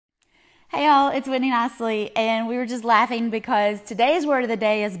Hey y'all, it's Whitney Nicely, and we were just laughing because today's word of the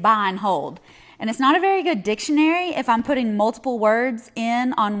day is buy and hold. And it's not a very good dictionary if I'm putting multiple words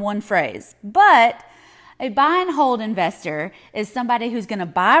in on one phrase. But a buy and hold investor is somebody who's going to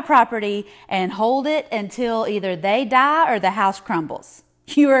buy a property and hold it until either they die or the house crumbles.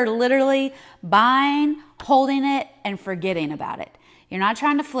 You are literally buying, holding it, and forgetting about it. You're not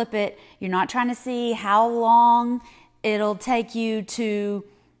trying to flip it. You're not trying to see how long it'll take you to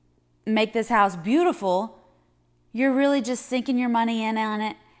make this house beautiful. You're really just sinking your money in on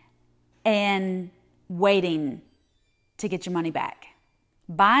it and waiting to get your money back.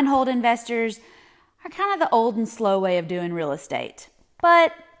 Buy and hold investors are kind of the old and slow way of doing real estate,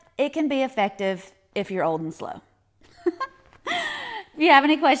 but it can be effective if you're old and slow. If you have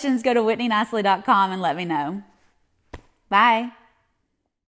any questions, go to whitneynicely.com and let me know. Bye.